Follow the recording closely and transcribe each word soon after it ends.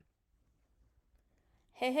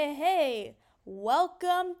Hey, hey, hey!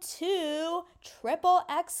 Welcome to Triple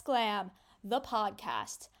Exclam, the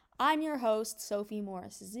podcast. I'm your host, Sophie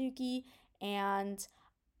Morris Suzuki, and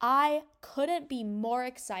I couldn't be more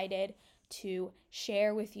excited to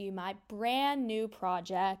share with you my brand new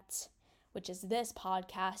project, which is this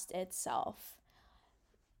podcast itself.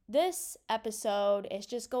 This episode is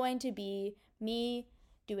just going to be me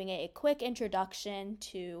doing a quick introduction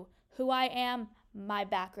to who I am, my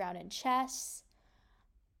background in chess,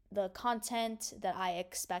 the content that I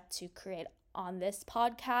expect to create on this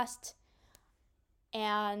podcast,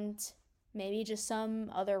 and maybe just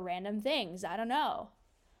some other random things. I don't know.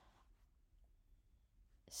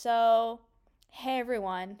 So, hey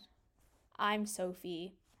everyone, I'm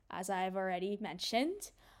Sophie. As I've already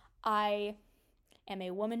mentioned, I am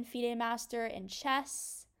a woman FIDE master in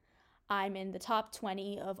chess. I'm in the top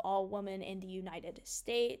 20 of all women in the United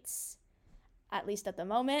States, at least at the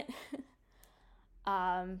moment.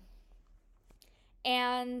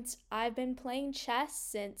 And I've been playing chess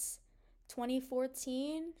since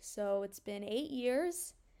 2014, so it's been 8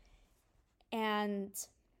 years. And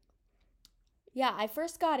yeah, I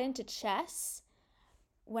first got into chess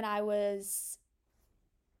when I was,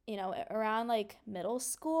 around like middle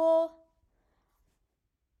school.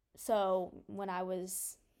 So when I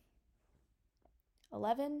was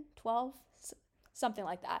 11, 12, something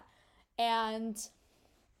like that. And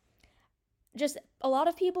just a lot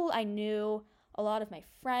of people I knew, a lot of my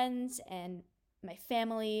friends and my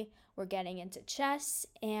family were getting into chess,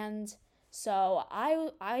 and so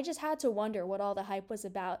I just had to wonder what all the hype was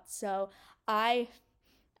about. So I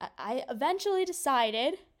I eventually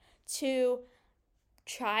decided to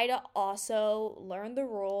try to also learn the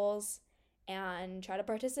rules and try to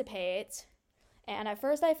participate. And at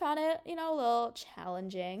first I found it, a little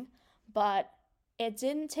challenging, but it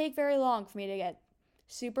didn't take very long for me to get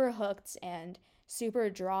super hooked and super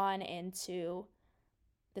drawn into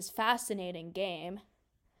this fascinating game.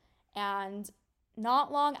 And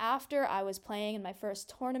not long after, I was playing in my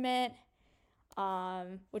first tournament,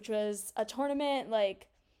 which was a tournament like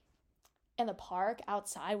in the park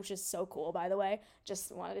outside, which is so cool, by the way.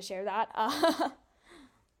 Just wanted to share that.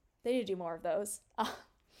 They need to do more of those.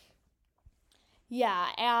 Yeah,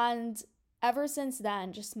 and ever since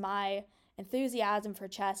then, just my enthusiasm for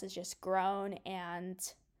chess has just grown, and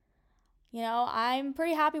I'm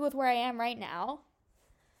pretty happy with where I am right now.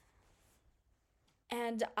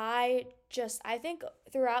 And I think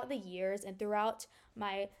throughout the years and throughout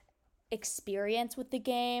my experience with the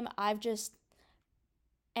game,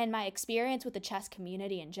 and my experience with the chess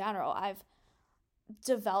community in general, I've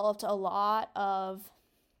developed a lot of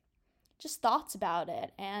just thoughts about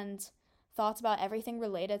it and thoughts about everything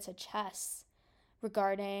related to chess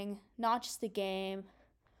regarding not just the game,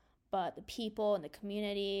 but the people and the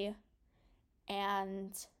community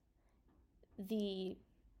and the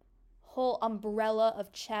whole umbrella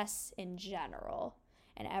of chess in general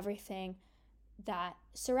and everything that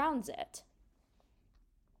surrounds it.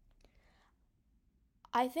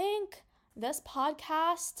 I think this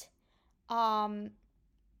podcast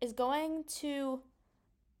is going to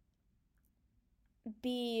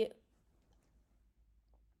be,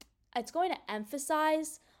 it's going to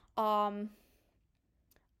emphasize a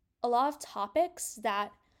lot of topics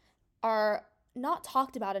that are not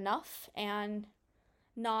talked about enough and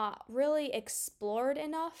not really explored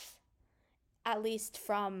enough, at least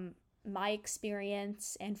from my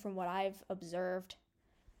experience and from what I've observed.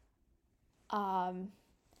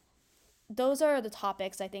 Those are the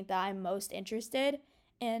topics I think that I'm most interested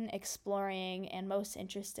in exploring and most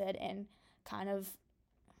interested in kind of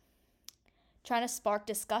trying to spark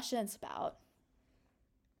discussions about.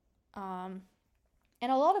 And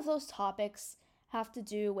a lot of those topics have to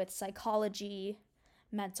do with psychology,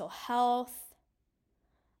 mental health,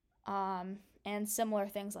 and similar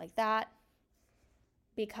things like that.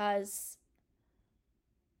 Because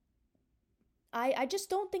I just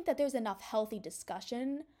don't think that there's enough healthy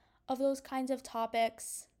discussion of those kinds of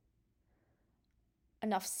topics,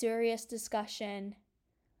 enough serious discussion.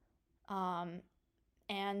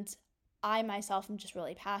 And I myself am just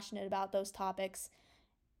really passionate about those topics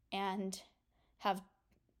and have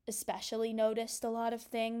especially noticed a lot of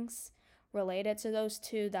things related to those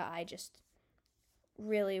two that I just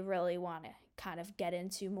really, really want to kind of get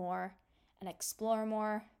into more and explore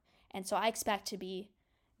more. And so I expect to be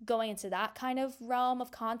going into that kind of realm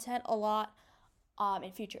of content a lot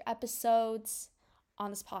in future episodes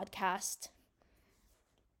on this podcast.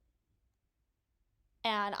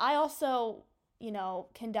 And I also,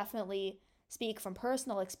 can definitely speak from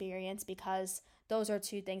personal experience because those are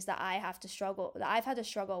two things that I've had to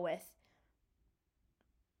struggle with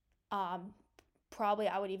probably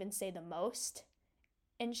I would even say the most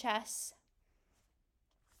in chess,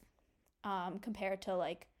 compared to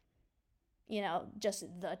like, just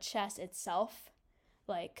the chess itself,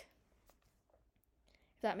 like,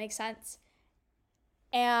 if that makes sense.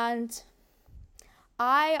 And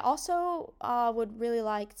I also would really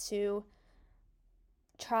like to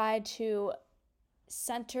try to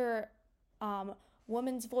center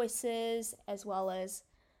women's voices, as well as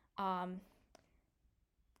the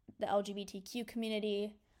LGBTQ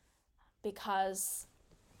community, because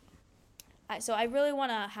I really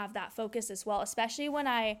want to have that focus as well, especially when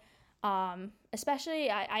I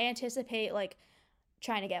anticipate like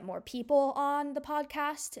trying to get more people on the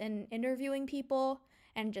podcast and interviewing people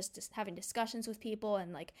and just having discussions with people,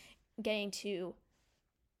 and like getting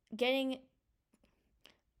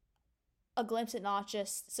a glimpse at not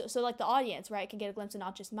just so like the audience, right, can get a glimpse of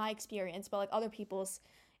not just my experience, but like other people's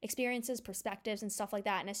experiences, perspectives, and stuff like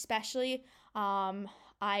that. And especially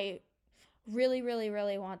I really, really,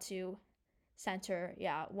 really want to center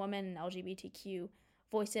women and LGBTQ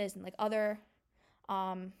voices, and like other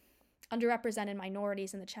underrepresented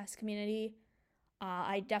minorities in the chess community.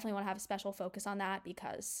 I definitely want to have a special focus on that,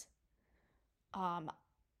 because I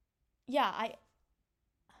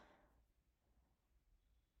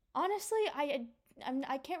honestly I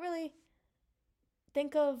can't really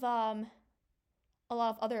think of a lot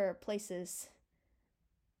of other places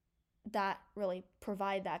that really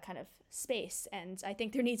provide that kind of space, and I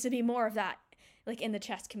think there needs to be more of that, like, in the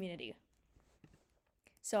chess community.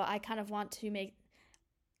 So I kind of want to make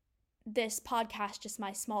this podcast just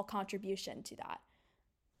my small contribution to that.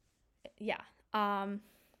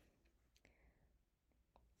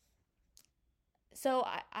 So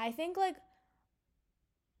I think, like,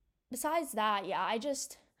 besides that,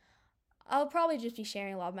 I'll probably just be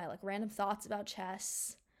sharing a lot of my like random thoughts about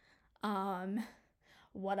chess,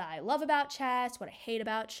 what I love about chess, what I hate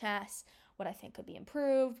about chess, what I think could be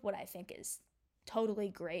improved, what I think is totally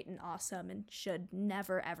great and awesome and should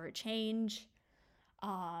never ever change.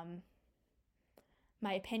 My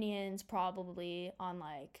opinions probably on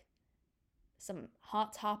like some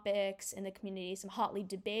hot topics in the community, some hotly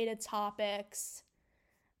debated topics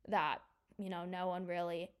that, no one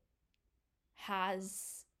really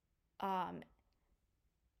has, I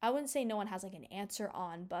wouldn't say no one has like an answer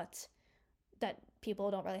on, but that people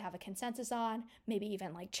don't really have a consensus on, maybe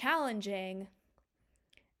even like challenging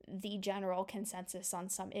the general consensus on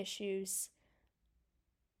some issues.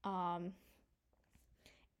 And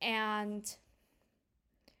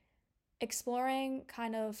exploring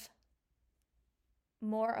kind of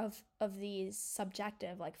more of these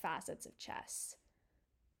subjective like facets of chess.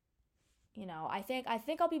 I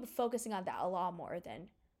think I'll be focusing on that a lot more than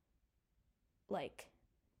like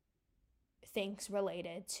things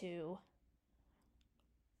related to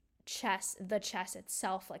the chess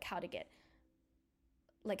itself, like how to get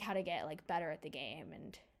like better at the game,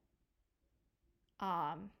 and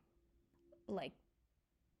like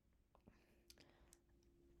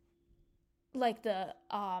the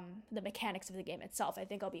mechanics of the game itself. I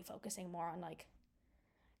think I'll be focusing more on like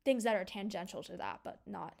things that are tangential to that, but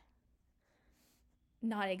not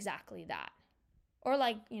exactly that, or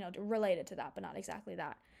like, related to that, but not exactly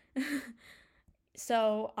that.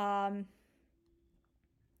 So but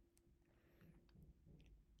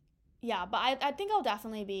I think I'll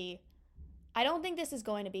definitely be, I don't think this is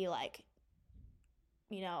going to be like,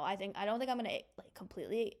 I don't think I'm going to like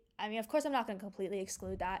completely, I mean, of course I'm not going to completely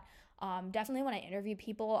exclude that. Definitely when I interview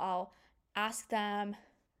people, I'll ask them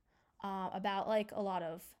about like a lot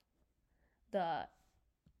of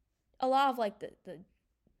like the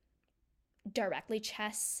directly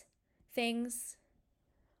chess things,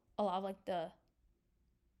 a lot of like the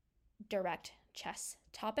direct chess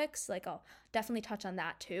topics. Like I'll definitely touch on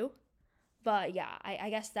that too. But yeah, I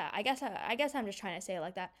guess I'm just trying to say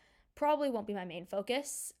like that probably won't be my main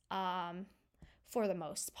focus for the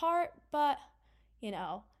most part. But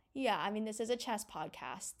I mean, this is a chess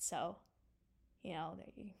podcast, so you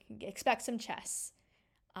can expect some chess.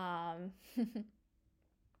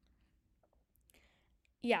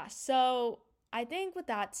 So I think with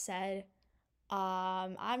that said,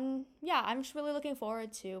 I'm just really looking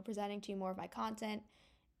forward to presenting to you more of my content,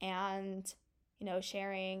 and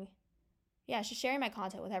sharing my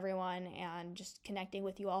content with everyone, and just connecting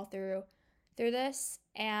with you all through this.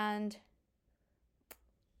 And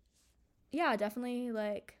definitely,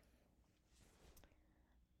 like,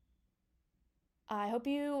 I hope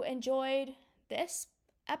you enjoyed this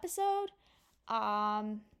episode.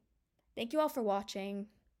 Thank you all for watching,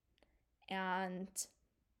 and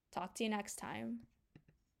talk to you next time.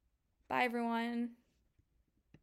 Bye, everyone.